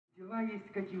Дела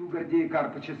есть какие у Гордея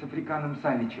Карпыча с Африканом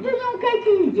Савичем? Да ну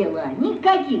какие дела?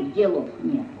 Никаких делов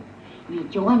нет.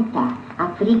 Ведь он-то,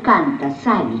 Африкан-то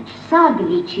Савич, с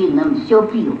Агличином все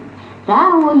пил.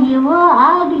 Там у него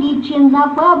Агличин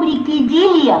на фабрике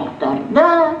директор,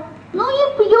 да, ну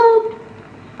и пьют.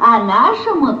 А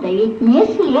нашему-то ведь не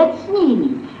след с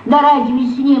ними. Да разве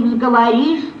с ним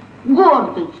сговоришь?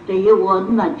 Гордость-то его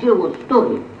одна чего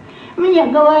стоит. Мне,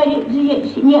 говорит,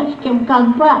 здесь не с кем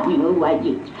компанию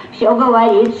водить. Все,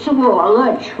 говорит,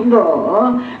 сволочь,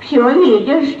 да, все,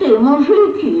 видишь ты,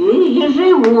 мужики, и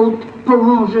живут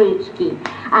по-мужицки.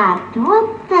 А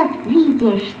тот-то,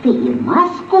 видишь ты,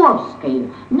 московскую,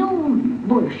 ну,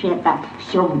 больше это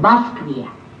все в Москве.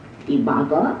 И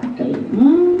богатый.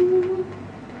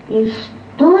 И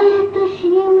что это с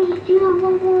ним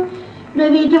сделалось? Да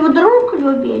ведь вдруг,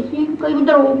 любезненько, и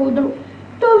вдруг,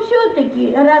 то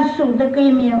все-таки рассудок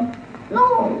имел.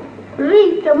 Ну,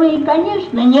 жить-то мы,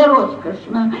 конечно, не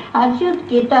роскошно, а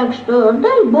все-таки так, что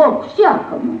дай Бог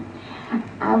всякому.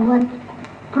 А вот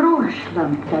в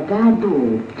прошлом-то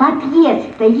году в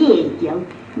отъезд-то ездил,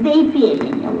 да и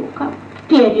перенял у кого.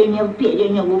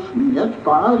 Перенял, уж не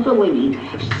отказывали.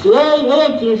 Все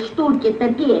эти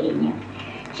штуки-то перенял.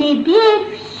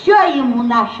 Теперь все ему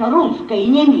наше русское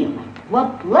не мило. Вот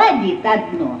ладит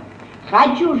одно.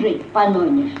 Хочу жить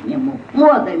по-нынешнему,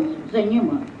 модами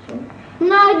заниматься.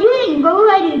 На день,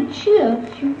 говорит,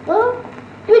 черти, а?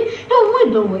 Ведь что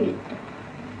выдумает-то?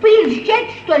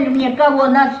 Приезжать, что ли, мне кого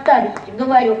на старости,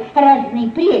 говорю, разные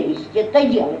прелести-то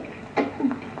делать?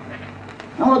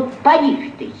 Вот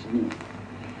поди ты с ним.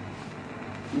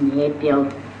 Не пил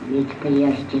ведь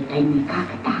прежде-то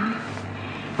никогда.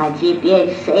 А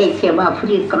теперь с этим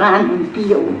африканом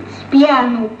пьют.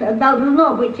 Спьяну-то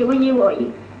должно быть у него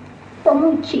и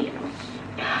помучилась.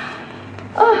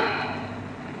 Ах,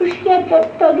 уж я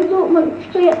так думаю,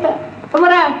 что это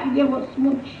враг его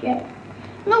смущает.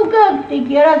 Ну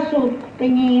как-таки рассудку-то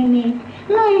не имеет.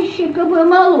 Ну ищи-ка бы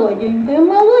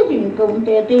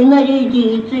молоденькому-то это и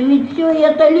нарядиться, ведь все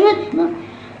это лестно.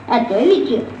 А то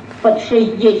ведь под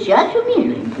 60,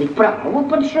 миленький, право,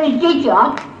 под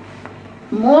 60.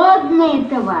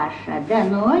 Модная-то ваша, да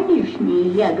нынешняя,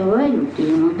 я говорю-то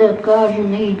ему, да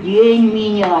каждый день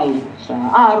меняется.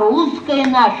 А русская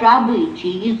наша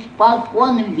обычай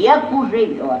испокон веку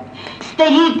живет.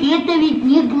 Старики-то ведь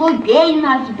не глупей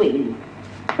нас были.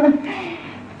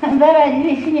 Да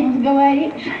разве с ним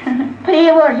сговоришь? При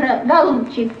его же,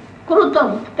 голубчик,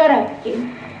 крутом характере.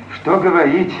 Что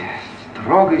говорить,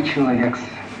 строгий человек.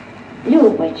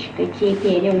 Любочка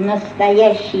теперь в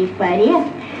настоящий порядок,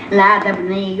 надо бы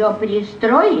на ее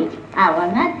пристроить, а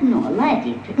он одно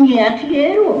ладит. Нет,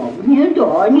 ей ровно,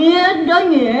 да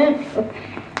нет.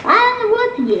 А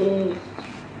вот есть,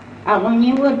 а у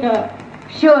него-то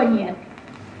все нет.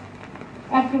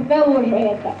 А каково же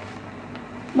это?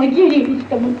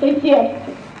 Материнскому-то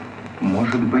сердцу.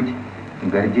 Может быть,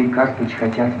 Гордей Карпыч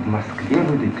хотят в Москве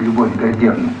выдать Любовь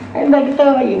Гордеевну? Да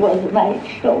кто его знает,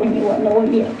 что у него на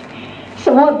уме.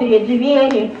 Смотрит,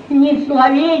 верит, ни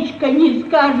словечко не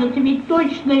скажет, ведь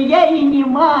точно я и не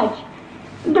мать.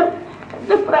 Да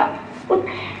прав. Вот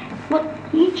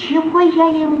ничего я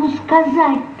ему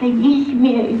сказать-то не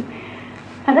смею.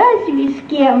 Разве с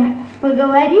кем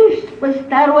поговоришь с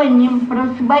посторонним про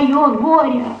свое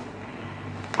горе?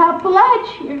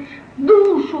 Поплачешь,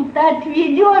 душу-то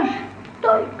отведешь,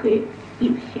 только и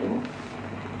всего.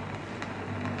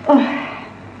 Ох.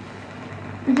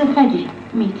 Заходи,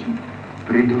 Митя.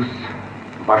 Придусь.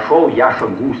 Вошел Яша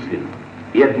Гуслин,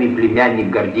 бедный племянник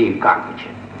Гордея Карпыча.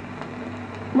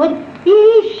 Вот и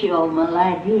еще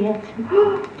молодец.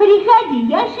 Приходи,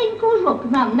 Яшенька, уже к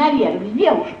нам наверх с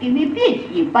девушками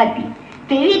песни попить.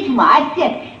 Ты ведь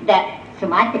мастер, да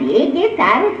смотри,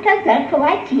 гитару-то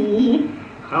захвати.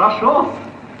 Хорошо,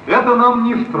 это нам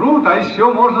не в труд, а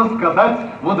еще, можно сказать,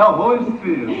 в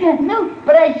удовольствие. Ну,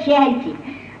 прощайте.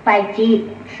 Пойти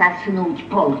соснуть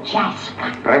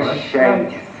полчасика.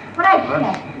 Прощайтесь.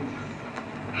 Прощайтесь.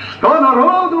 Что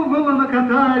народу было на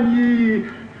катании,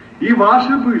 и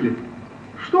ваши были.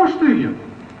 Что ж ты нет?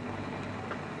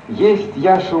 Есть,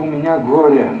 Яша, у меня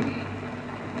горе.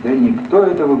 Да никто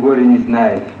этого горя не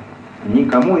знает.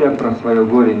 Никому я про свое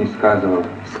горе не сказывал.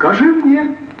 Скажи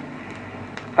мне.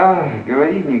 Ах,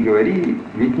 говори, не говори,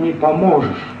 ведь не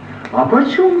поможешь. А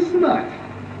почем знать?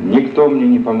 Никто мне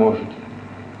не поможет.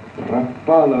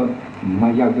 Пропала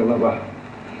моя голова.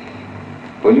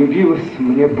 Полюбилась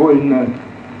мне больно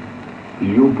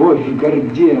Любовь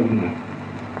Гордеевна.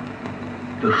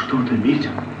 Да что ты, Митя?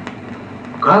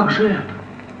 Как же это?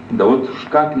 Да вот уж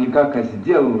как-никак, а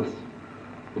сделалось.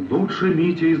 Лучше,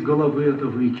 Митя, из головы это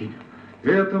выкинь.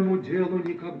 Этому делу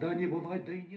никогда не бывать, да и не